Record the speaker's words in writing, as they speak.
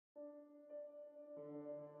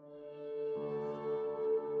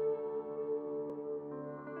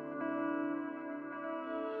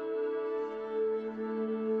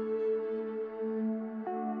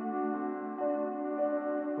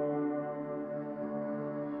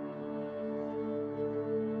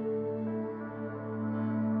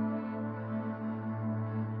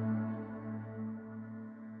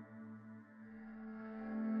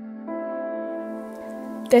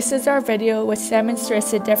This is our video which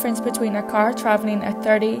demonstrates the difference between a car travelling at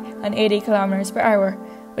 30 and 80 km per hour,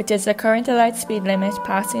 which is the current allowed speed limit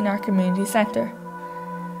passing our community centre.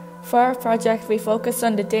 For our project, we focused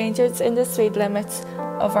on the dangers in the speed limits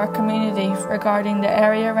of our community regarding the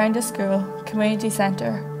area around the school, community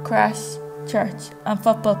centre, creche, church and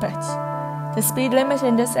football pitch. The speed limit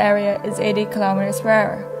in this area is 80 km per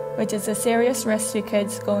hour, which is a serious risk to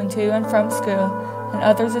kids going to and from school and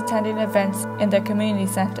others attending events in the community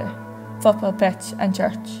centre, football pitch and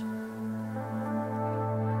church.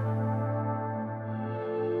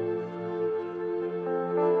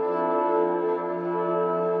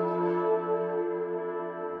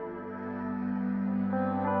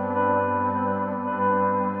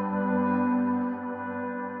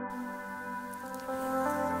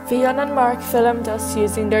 Fionn and Mark filmed us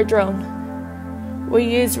using their drone. We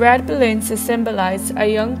used red balloons to symbolise a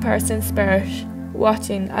young person's spirit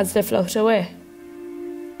watching as they float away.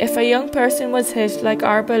 If a young person was hit like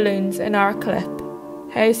our balloons in our clip,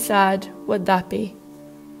 how sad would that be?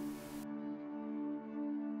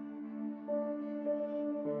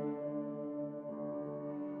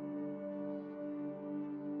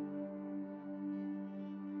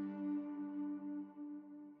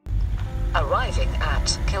 Arriving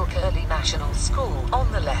at Kilkerley National School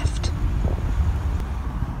on the left.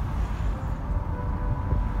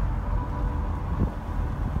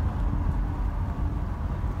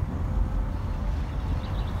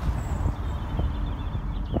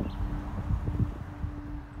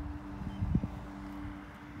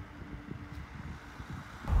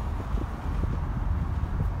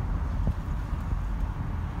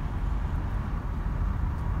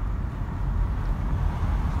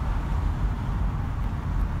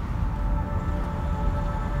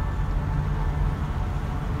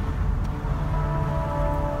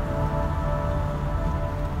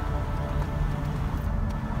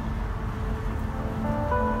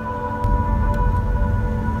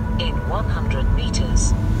 In 100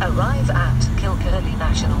 metres, arrive at Kilkerley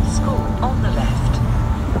National School on the left.